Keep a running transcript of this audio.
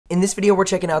In this video, we're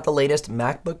checking out the latest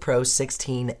MacBook Pro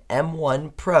 16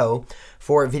 M1 Pro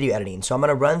for video editing. So I'm going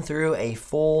to run through a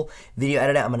full video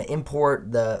editor. I'm going to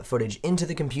import the footage into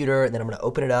the computer, and then I'm going to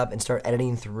open it up and start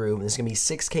editing through. This is going to be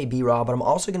 6K B-RAW, but I'm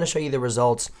also going to show you the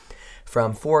results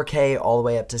from 4K all the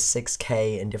way up to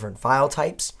 6K in different file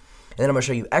types. And then I'm going to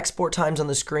show you export times on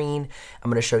the screen.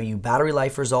 I'm going to show you battery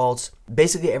life results,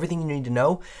 basically everything you need to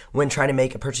know when trying to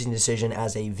make a purchasing decision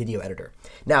as a video editor.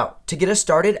 Now, to get us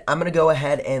started, I'm going to go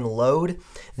ahead and load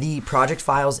the project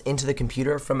files into the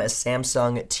computer from a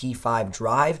Samsung T5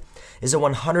 drive. This is a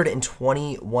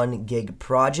 121 gig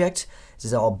project. This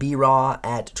is all B-RAW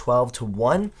at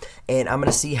 12:1, and I'm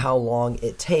going to see how long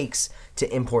it takes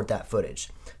to import that footage.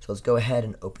 So let's go ahead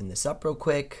and open this up real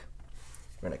quick.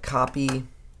 We're going to copy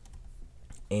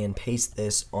and paste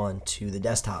this onto the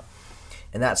desktop.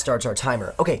 And that starts our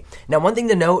timer. Okay, now one thing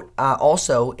to note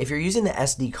also, if you're using the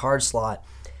SD card slot,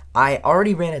 I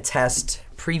already ran a test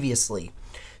previously.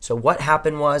 So what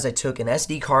happened was I took an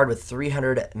SD card with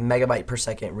 300 megabyte per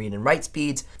second read and write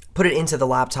speeds, put it into the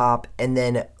laptop, and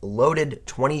then loaded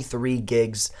 23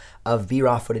 gigs of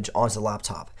B-RAW footage onto the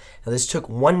laptop. Now this took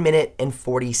 1 minute and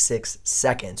 46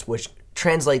 seconds, which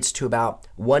translates to about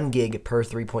 1 gig per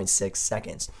 3.6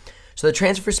 seconds. So the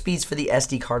transfer speeds for the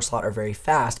SD card slot are very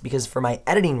fast because for my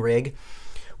editing rig,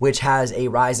 which has a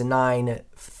Ryzen 9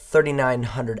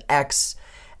 3900X,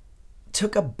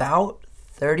 took about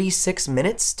 36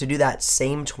 minutes to do that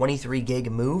same 23 gig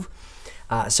move.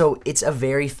 So it's a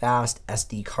very fast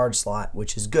SD card slot,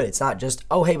 which is good. It's not just,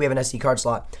 oh, hey, we have an SD card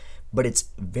slot, but it's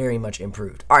very much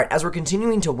improved. All right, as we're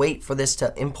continuing to wait for this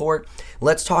to import,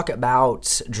 let's talk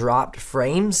about dropped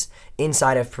frames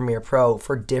inside of Premiere Pro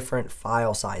for different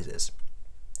file sizes.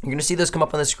 You're gonna see those come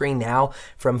up on the screen now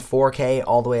from 4K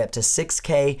all the way up to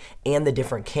 6K, and the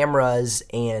different cameras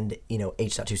and,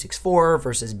 H.264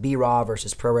 versus B-RAW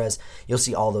versus ProRes. You'll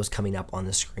see all those coming up on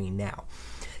the screen now.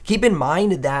 Keep in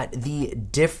mind that the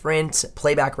different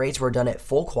playback rates were done at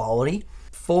full quality.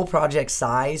 Full project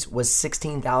size was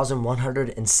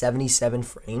 16,177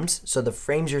 frames. So the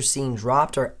frames you're seeing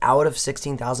dropped are out of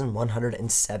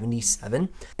 16,177.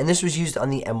 And this was used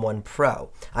on the M1 Pro.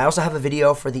 I also have a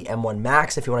video for the M1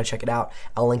 Max if you want to check it out.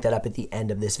 I'll link that up at the end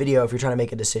of this video if you're trying to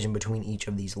make a decision between each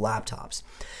of these laptops.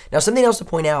 Now, something else to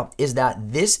point out is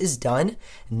that this is done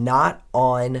not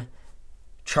on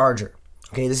charger.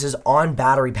 Okay, this is on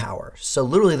battery power. So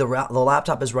literally the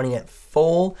laptop is running at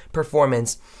full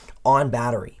performance on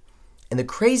battery. And the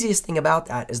craziest thing about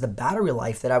that is the battery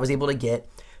life that I was able to get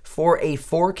for a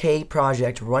 4K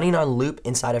project running on loop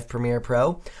inside of Premiere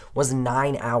Pro was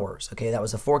 9 hours. Okay, that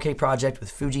was a 4K project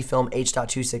with Fujifilm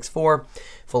H.264,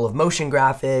 full of motion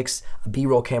graphics, a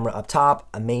B-roll camera up top,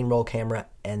 a main roll camera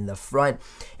in the front,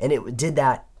 and it did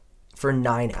that for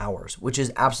 9 hours, which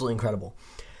is absolutely incredible.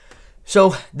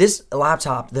 So this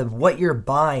laptop, what you're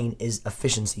buying is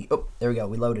efficiency. Oh, there we go,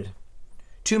 we loaded.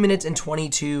 2 minutes and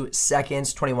 21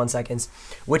 seconds,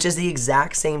 which is the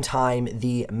exact same time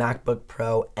the MacBook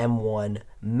Pro M1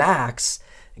 Max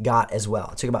got as well.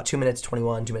 It took about 2 minutes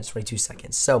 21, 2 minutes 22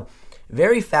 seconds. So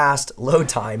very fast load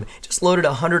time. Just loaded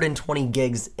 120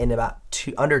 gigs in about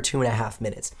under 2.5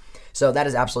 minutes. So that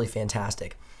is absolutely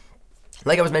fantastic.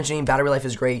 Like I was mentioning, battery life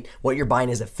is great. What you're buying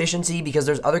is efficiency because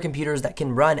there's other computers that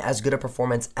can run as good a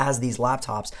performance as these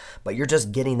laptops, but you're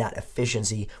just getting that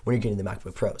efficiency when you're getting the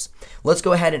MacBook Pros. Let's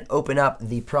go ahead and open up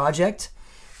the project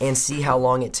and see how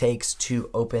long it takes to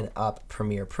open up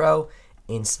Premiere Pro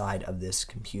inside of this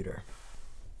computer.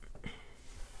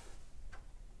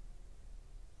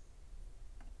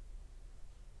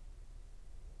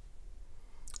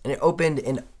 And it opened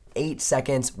in 8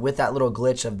 seconds with that little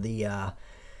glitch of the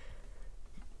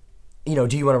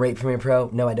do you want to rate Premiere Pro?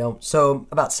 No, I don't. So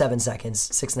about 7 seconds,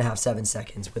 6.5, 7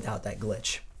 seconds without that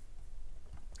glitch.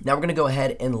 Now we're going to go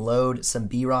ahead and load some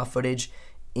B-RAW footage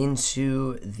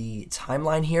into the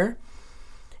timeline here,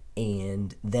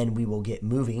 and then we will get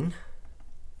moving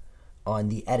on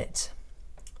the edit.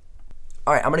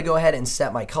 All right, I'm going to go ahead and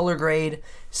set my color grade,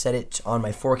 set it on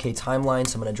my 4K timeline,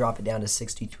 so I'm going to drop it down to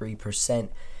 63%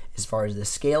 as far as the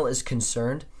scale is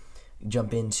concerned.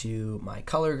 Jump into my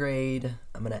color grade.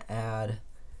 I'm going to add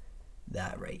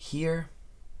that right here.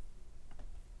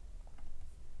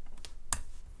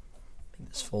 Make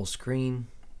this full screen.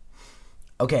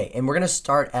 Okay, and we're going to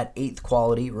start at 8th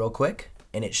quality real quick,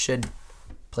 and it should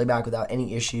play back without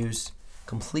any issues.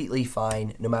 Completely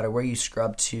fine, no matter where you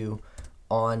scrub to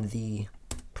on the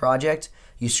project.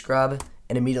 You scrub,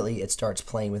 and immediately it starts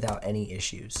playing without any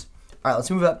issues. All right,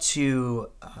 let's move up to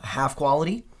half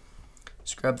quality.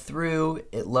 Scrub through,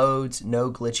 it loads,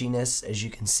 no glitchiness as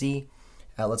you can see.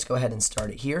 Let's go ahead and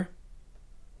start it here.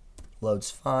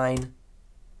 Loads fine.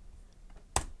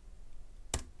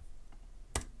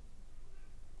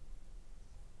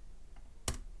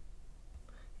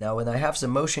 Now when I have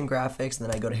some motion graphics and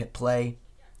then I go to hit play,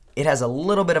 it has a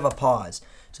little bit of a pause.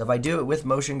 So if I do it with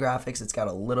motion graphics, it's got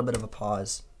a little bit of a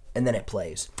pause and then it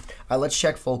plays. All right, let's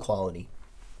check full quality.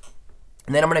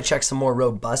 And then I'm going to check some more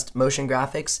robust motion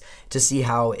graphics to see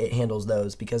how it handles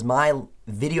those, because my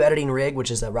video editing rig, which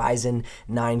is a Ryzen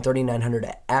 9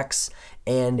 3900X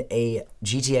and a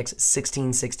GTX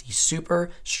 1660 Super,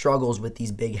 struggles with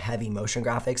these big heavy motion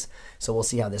graphics. So we'll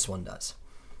see how this one does.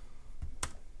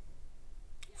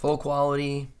 Full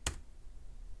quality.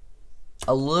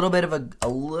 A little bit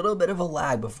of a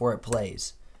lag before it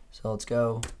plays. So let's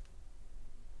go.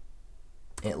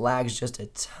 It lags just a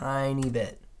tiny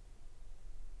bit.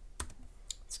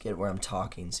 Let's get it where I'm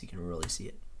talking so you can really see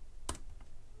it.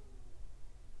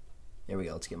 There we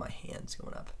go. Let's get my hands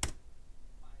going up.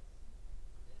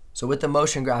 So with the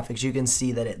motion graphics, you can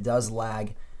see that it does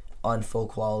lag on full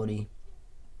quality.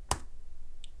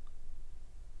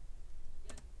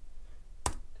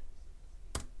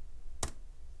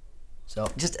 So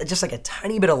just like a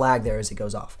tiny bit of lag there as it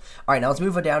goes off. All right, now let's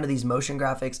move on down to these motion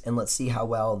graphics and let's see how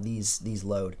well these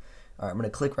load. All right, I'm gonna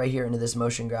click right here into this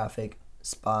motion graphic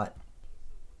spot.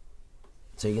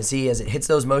 So you can see as it hits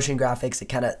those motion graphics, it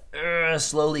kind of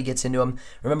slowly gets into them.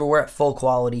 Remember, we're at full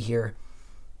quality here,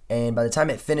 and by the time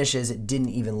it finishes, it didn't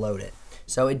even load it.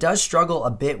 So it does struggle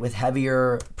a bit with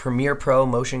heavier Premiere Pro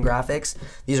motion graphics.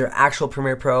 These are actual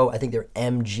Premiere Pro. I think they're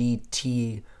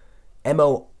MOGT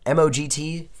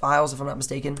files, if I'm not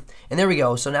mistaken. And there we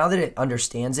go. So now that it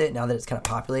understands it, now that it's kind of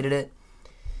populated it,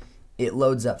 it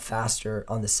loads up faster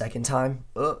on the second time.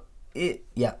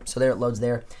 Yeah, so there it loads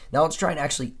there. Now let's try and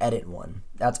actually edit one.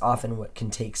 That's often what can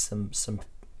take some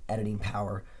editing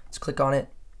power. Let's click on it.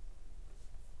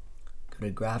 Go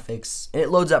to graphics, and it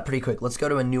loads up pretty quick. Let's go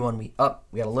to a new one. We got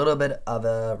a little bit of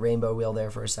a rainbow wheel there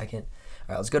for a second. All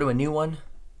right, let's go to a new one.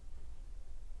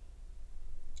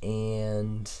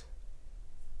 And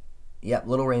yep,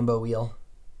 little rainbow wheel.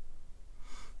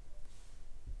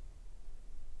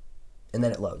 And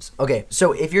then it loads. Okay,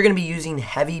 so if you're gonna be using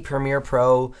heavy Premiere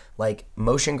Pro, like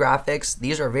motion graphics,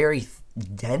 these are very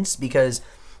dense because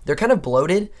they're kind of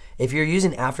bloated. If you're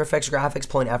using After Effects graphics,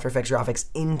 pulling After Effects graphics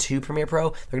into Premiere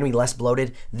Pro, they're gonna be less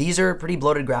bloated. These are pretty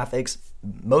bloated graphics.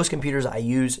 Most computers I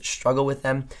use struggle with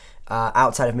them,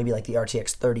 outside of maybe like the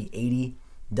RTX 3080.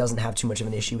 Doesn't have too much of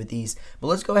an issue with these. But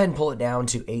let's go ahead and pull it down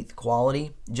to 8th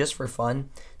quality just for fun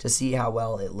to see how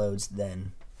well it loads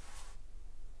then.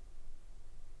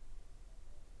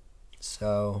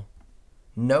 So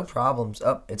no problems.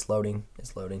 Oh, it's loading.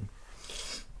 It's loading.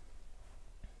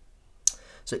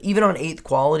 So even on 8th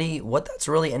quality, what that's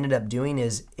really ended up doing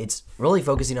is it's really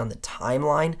focusing on the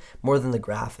timeline more than the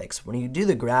graphics. When you do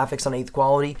the graphics on 8th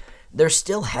quality, they're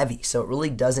still heavy, so it really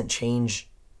doesn't change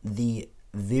the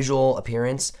visual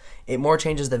appearance. It more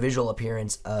changes the visual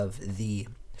appearance of the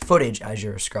footage as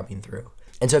you're scrubbing through.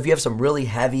 And so if you have some really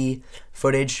heavy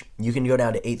footage, you can go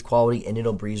down to 8th quality and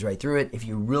it'll breeze right through it. If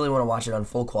you really want to watch it on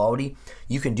full quality,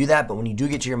 you can do that, but when you do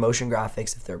get to your motion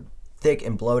graphics, if they're thick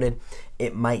and bloated,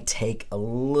 it might take a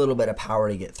little bit of power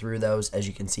to get through those, as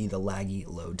you can see the laggy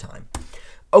load time.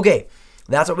 Okay,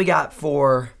 that's what we got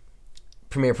for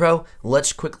Premiere Pro.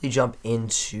 Let's quickly jump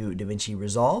into DaVinci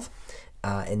Resolve,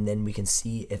 and then we can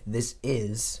see if this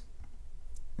is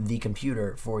the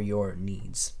computer for your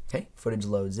needs. Okay, footage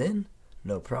loads in,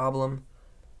 no problem.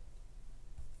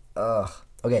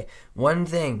 Okay, one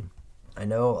thing, I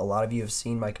know a lot of you have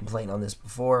seen my complaint on this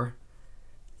before.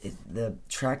 The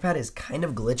trackpad is kind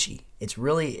of glitchy. It's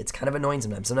kind of annoying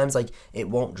sometimes. Sometimes like it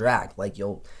won't drag.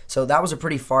 So that was a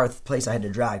pretty far place I had to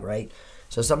drag, right?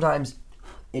 So sometimes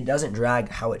it doesn't drag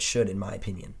how it should, in my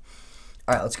opinion.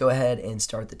 All right, let's go ahead and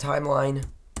start the timeline.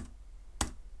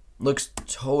 Looks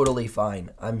totally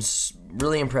fine. I'm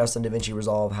really impressed on DaVinci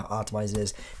Resolve, how optimized it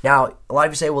is. Now, a lot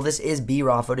of you say, well, this is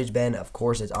B-raw footage, Ben. Of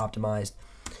course it's optimized.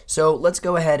 So let's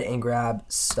go ahead and grab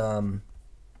some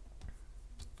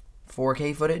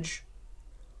 4K footage.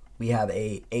 We have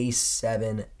a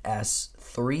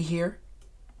A7S3 here.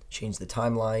 Change the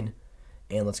timeline,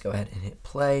 and let's go ahead and hit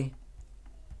play.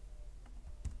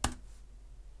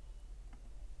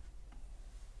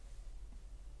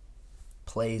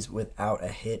 Plays without a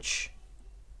hitch.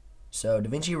 So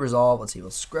DaVinci Resolve, let's see,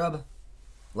 we'll scrub,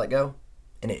 let go,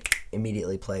 and it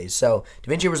immediately plays. So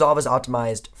DaVinci Resolve is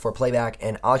optimized for playback,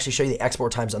 and I'll actually show you the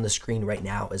export times on the screen right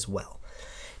now as well.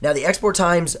 Now the export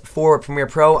times for Premiere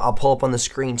Pro, I'll pull up on the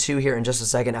screen too here in just a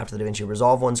second after the DaVinci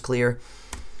Resolve one's clear.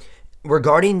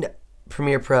 Regarding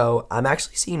Premiere Pro, I'm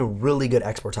actually seeing really good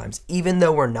export times. Even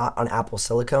though we're not on Apple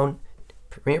Silicon,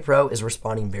 Premiere Pro is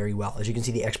responding very well. As you can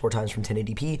see, the export times from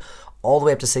 1080p all the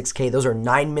way up to 6K. Those are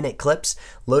 9-minute clips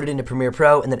loaded into Premiere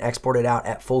Pro and then exported out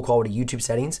at full quality YouTube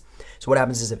settings. So what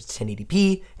happens is if it's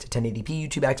 1080p, it's a 1080p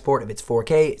YouTube export. If it's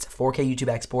 4K, it's a 4K YouTube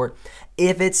export.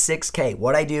 If it's 6K,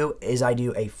 what I do is I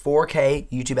do a 4K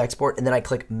YouTube export and then I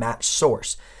click match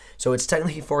source. So it's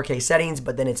technically 4K settings,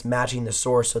 but then it's matching the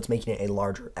source, so it's making it a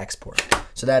larger export.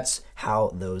 So that's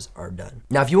how those are done.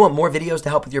 Now, if you want more videos to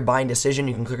help with your buying decision,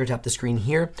 you can click or tap the screen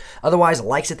here. Otherwise,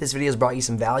 likes if this video has brought you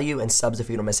some value, and subs if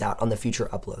you don't miss out on the future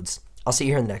uploads. I'll see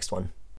you here in the next one.